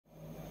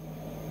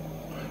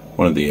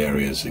One of the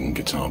areas in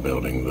guitar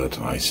building that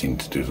I seem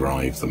to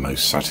derive the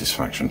most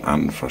satisfaction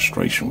and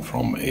frustration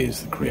from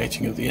is the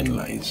creating of the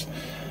inlays.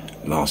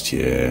 Last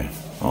year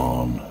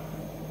on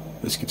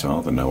this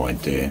guitar, the No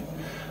Idea,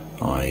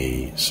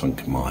 I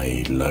sunk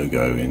my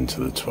logo into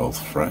the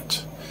 12th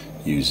fret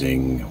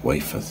using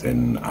wafer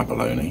thin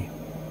abalone.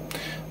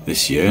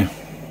 This year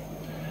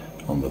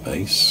on the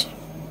bass,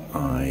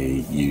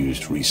 I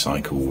used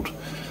recycled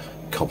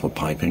copper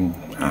piping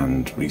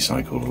and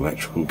recycled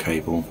electrical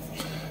cable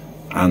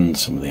and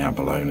some of the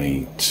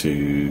abalone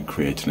to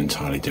create an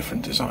entirely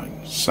different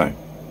design. So,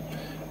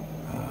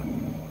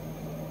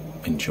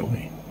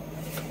 enjoy.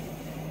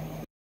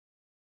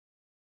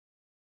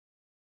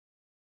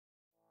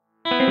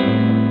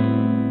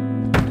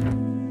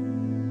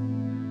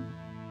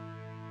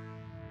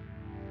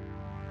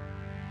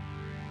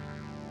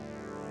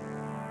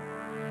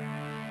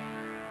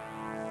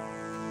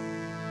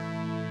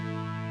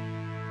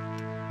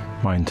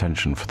 My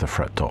intention for the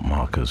fret dot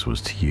markers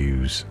was to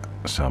use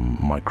some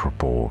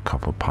micro-bore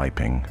copper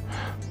piping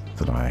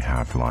that I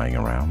have lying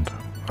around.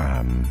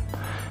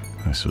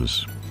 This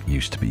was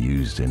used to be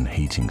used in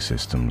heating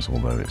systems,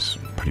 although it's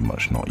pretty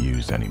much not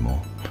used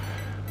anymore.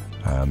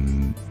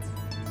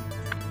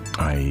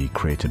 I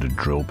created a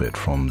drill bit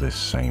from this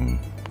same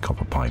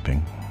copper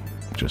piping,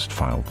 just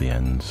filed the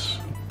ends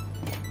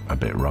a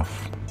bit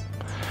rough.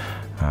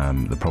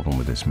 The problem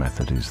with this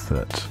method is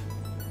that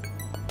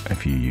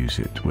if you use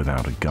it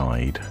without a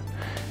guide,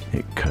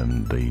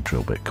 the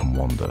drill bit can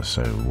wander.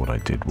 So what I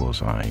did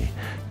was I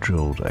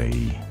drilled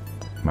a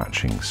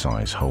matching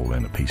size hole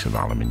in a piece of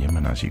aluminium,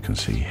 and as you can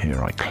see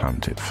here, I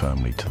clamped it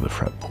firmly to the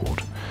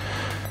fretboard.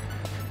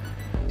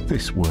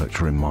 This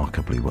worked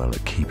remarkably well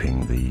at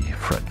keeping the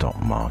fret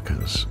dot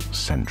markers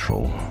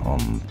central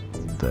on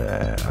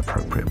their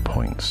appropriate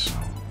points.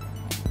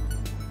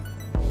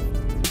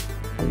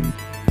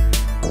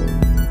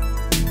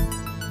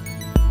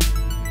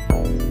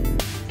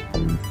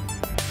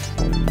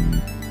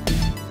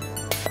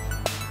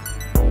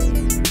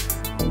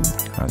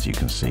 As you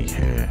can see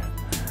here,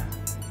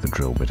 the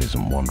drill bit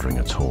isn't wandering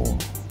at all.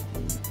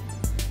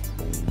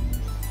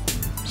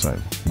 So,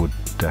 would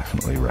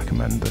definitely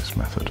recommend this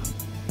method.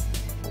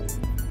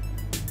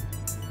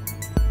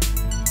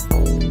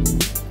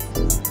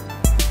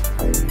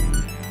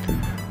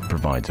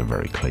 Provides a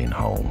very clean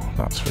hole,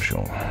 that's for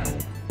sure.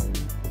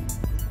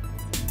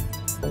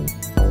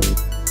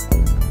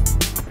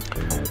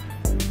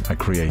 I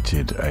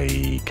created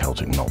a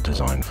Celtic knot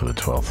design for the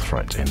 12th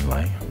fret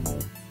inlay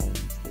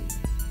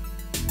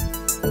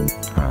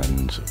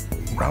and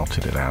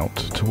routed it out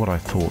to what I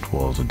thought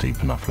was a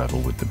deep enough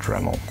level with the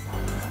Dremel.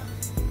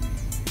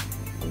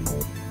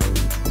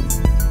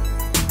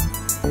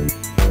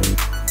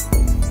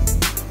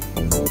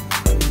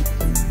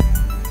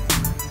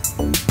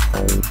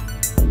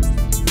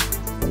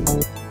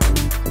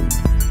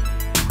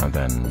 I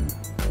then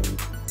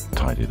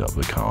tidied up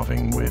the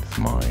carving with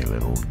my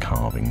little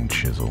carving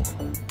chisel.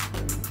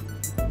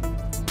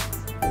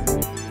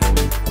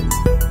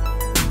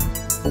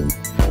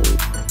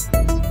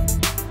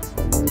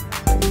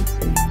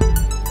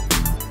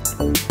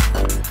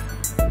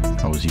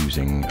 I was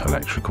using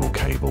electrical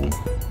cable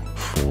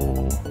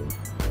for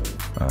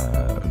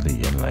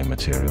the inlay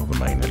material, the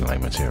main inlay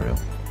material.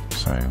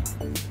 So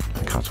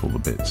I cut all the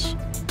bits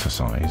to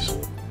size,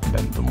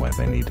 bent them where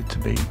they needed to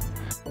be.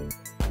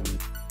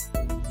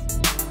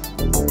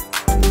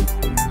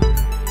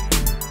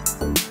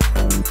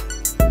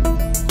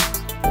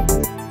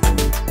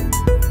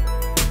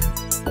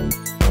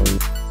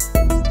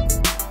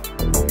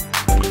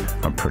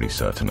 I'm pretty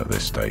certain at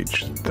this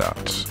stage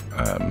that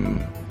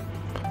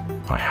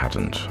I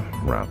hadn't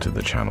routed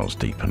the channels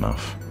deep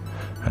enough.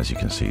 As you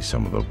can see,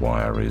 some of the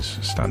wire is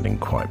standing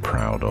quite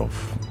proud of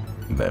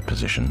their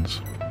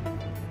positions.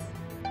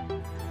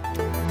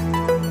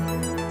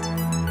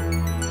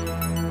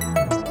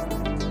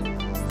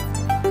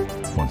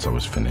 Once I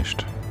was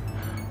finished,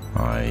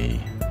 I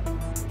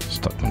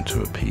stuck them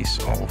to a piece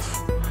of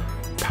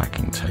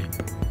packing tape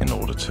in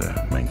order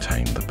to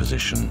maintain the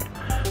position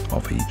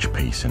of each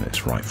piece in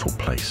its rightful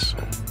place.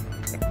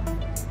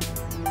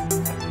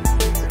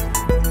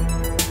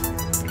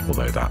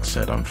 Although that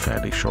said, I'm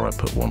fairly sure I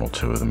put one or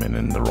two of them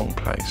in the wrong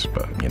place,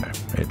 but you know,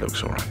 it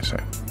looks alright, so.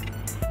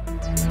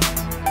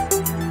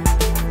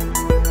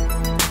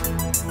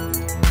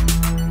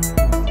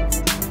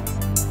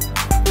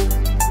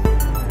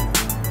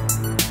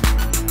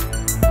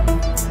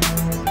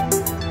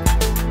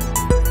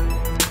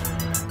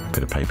 A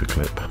bit of paper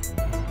clip,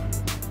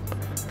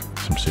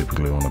 some super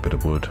glue on a bit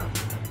of wood,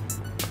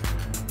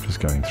 just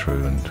going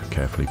through and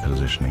carefully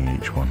positioning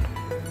each one.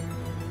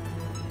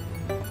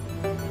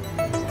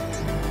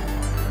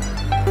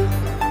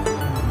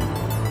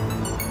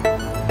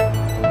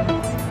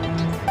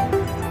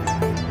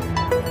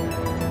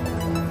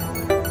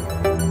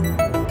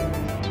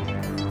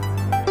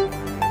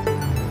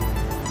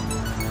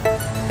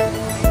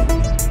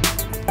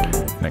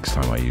 Next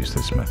time I use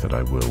this method,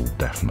 I will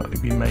definitely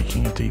be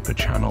making a deeper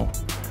channel.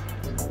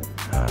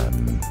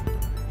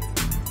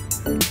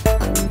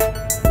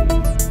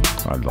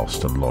 I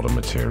lost a lot of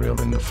material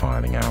in the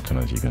filing out, and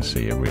as you can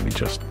see, it really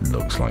just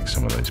looks like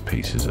some of those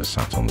pieces are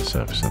sat on the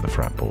surface of the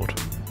fretboard.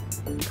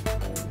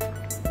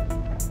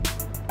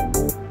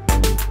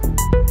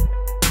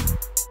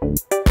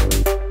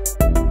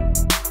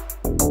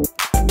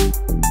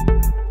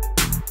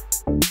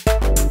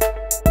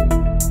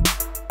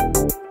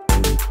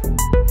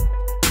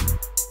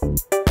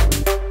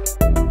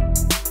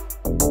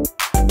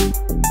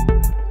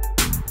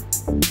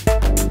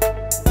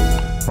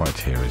 Right,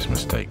 here is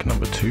mistake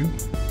number 2.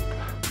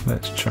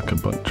 Let's chuck a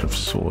bunch of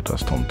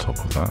sawdust on top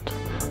of that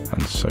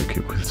and soak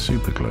it with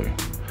super glue.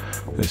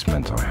 This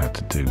meant I had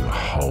to do a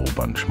whole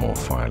bunch more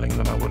filing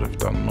than I would have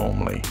done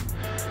normally.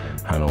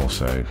 And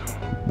also,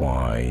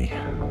 why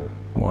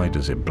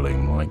does it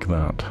bloom like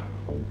that?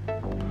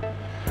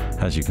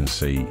 As you can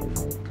see,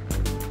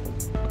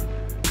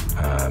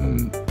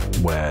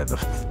 where the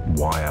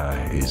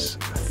wire is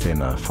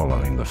thinner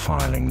following the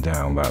filing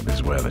down, that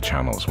is where the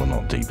channels were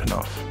not deep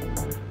enough.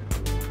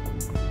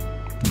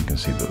 You can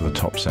see that the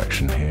top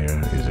section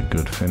here is a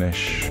good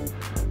finish,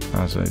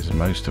 as is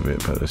most of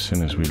it, but as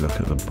soon as we look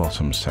at the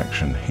bottom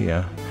section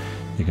here,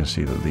 you can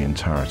see that the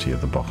entirety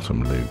of the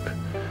bottom loop,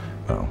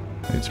 well,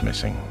 it's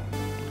missing.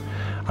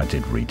 I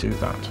did redo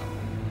that.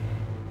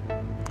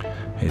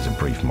 Here's a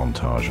brief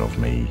montage of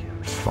me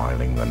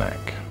filing the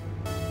neck,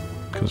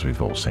 because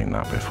we've all seen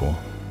that before.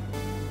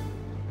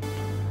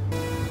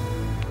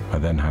 I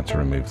then had to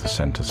remove the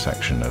center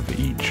section of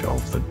each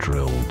of the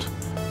drilled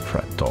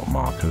fret dot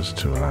markers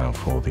to allow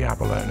for the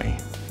abalone.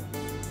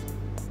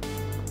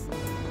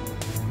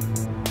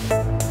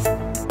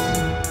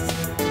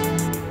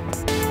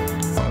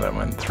 I then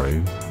went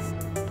through,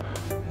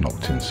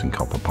 knocked in some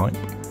copper pipe,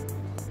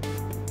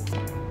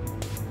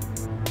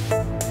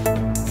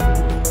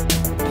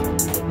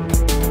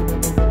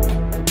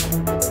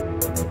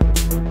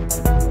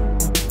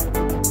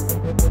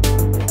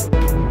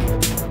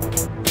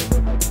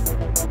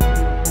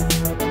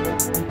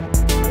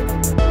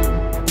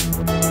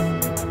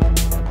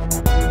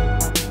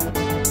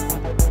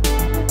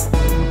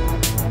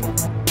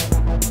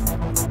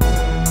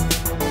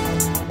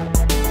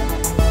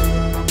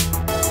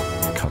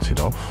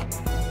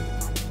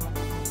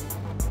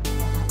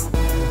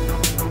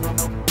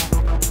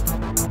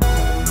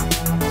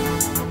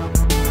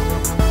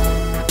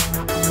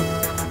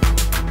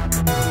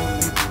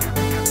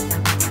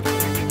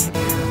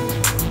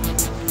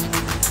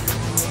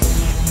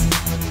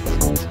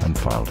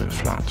 filed it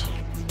flat.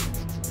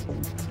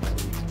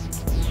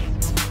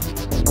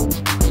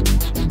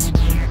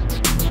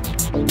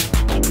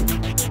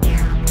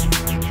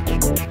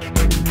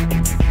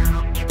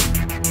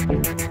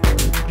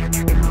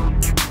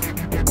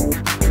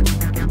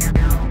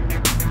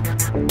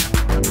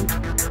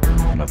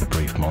 Another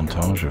brief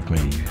montage of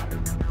me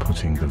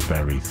putting the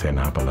very thin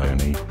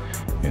abalone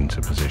into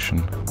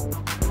position.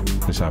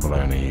 This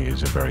abalone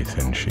is a very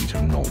thin sheet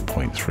of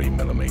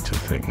 0.3mm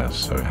thickness,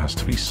 so it has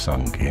to be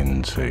sunk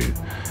into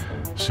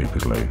super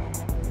glue.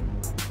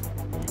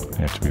 You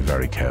have to be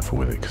very careful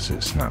with it because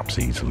it snaps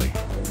easily.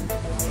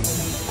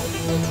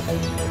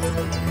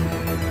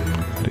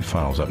 But it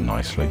files up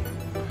nicely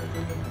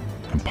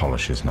and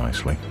polishes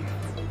nicely,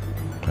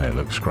 and it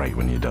looks great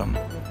when you're done.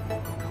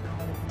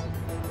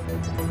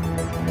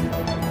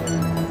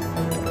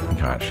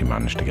 I actually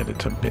managed to get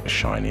it a bit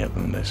shinier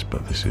than this,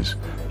 but this is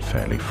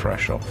fairly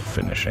fresh off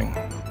finishing.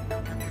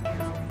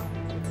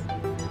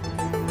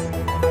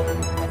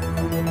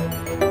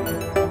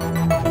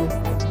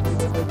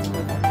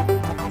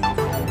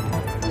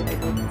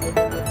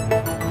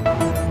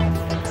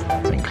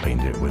 Then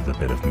cleaned it with a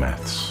bit of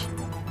meths,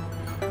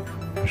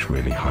 which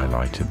really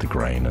highlighted the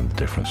grain and the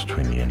difference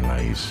between the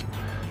inlays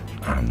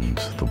and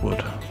the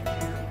wood.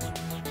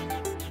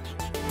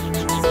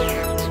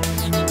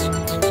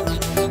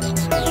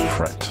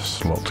 Fret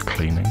slot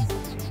cleaning.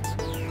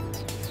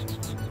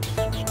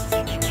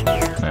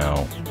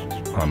 Now,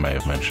 I may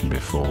have mentioned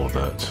before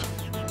that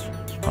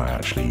I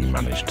actually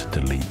managed to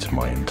delete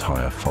my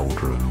entire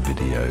folder of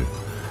video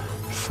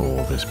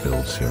for this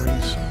build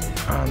series,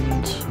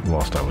 and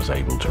whilst I was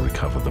able to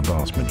recover the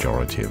vast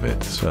majority of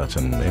it,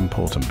 certain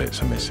important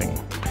bits are missing.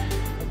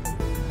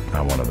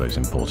 And one of those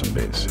important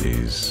bits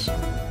is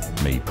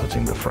me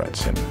putting the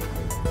frets in.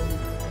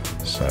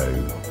 So,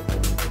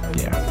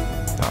 yeah,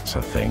 that's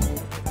a thing.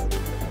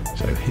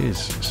 So here's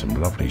some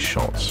lovely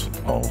shots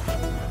of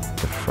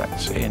the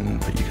frets in,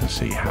 but you can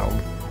see how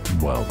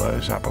well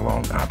those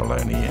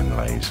abalone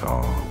inlays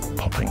are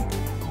popping.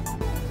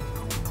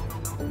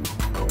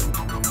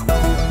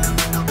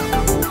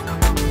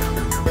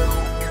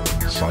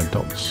 Side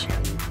dots.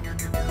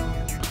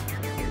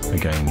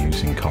 Again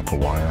using copper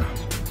wire.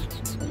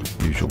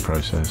 Usual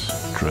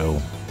process,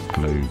 drill,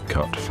 glue,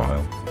 cut,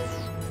 file.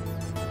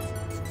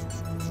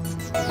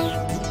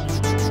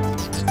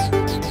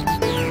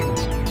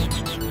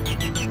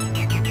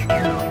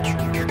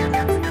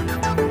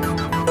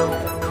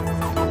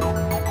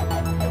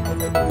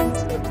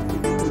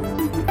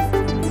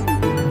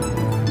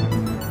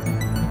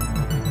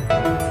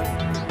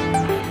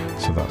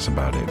 So that's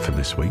about it for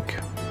this week.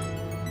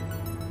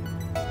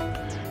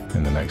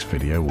 In the next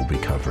video we'll be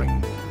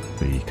covering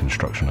the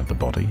construction of the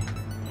body.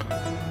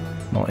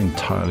 Not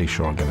entirely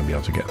sure I'm going to be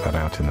able to get that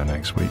out in the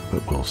next week,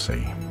 but we'll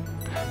see.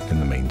 In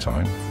the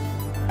meantime,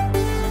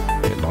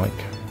 hit like,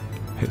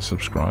 hit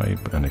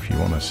subscribe, and if you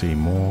want to see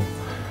more,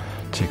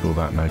 tickle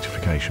that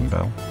notification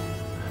bell.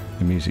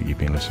 The music you've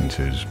been listening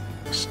to is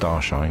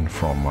Starshine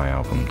from my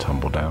album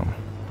Tumble Down.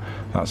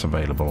 That's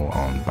available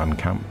on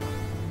Bandcamp,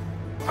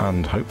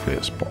 and hopefully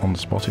it's on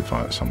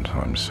Spotify at some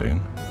time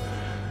soon.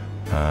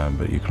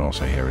 But you can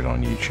also hear it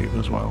on YouTube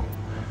as well.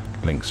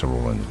 Links are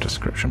all in the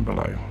description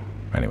below.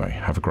 Anyway,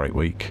 have a great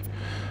week,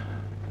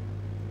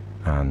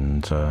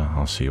 and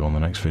I'll see you on the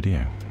next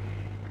video.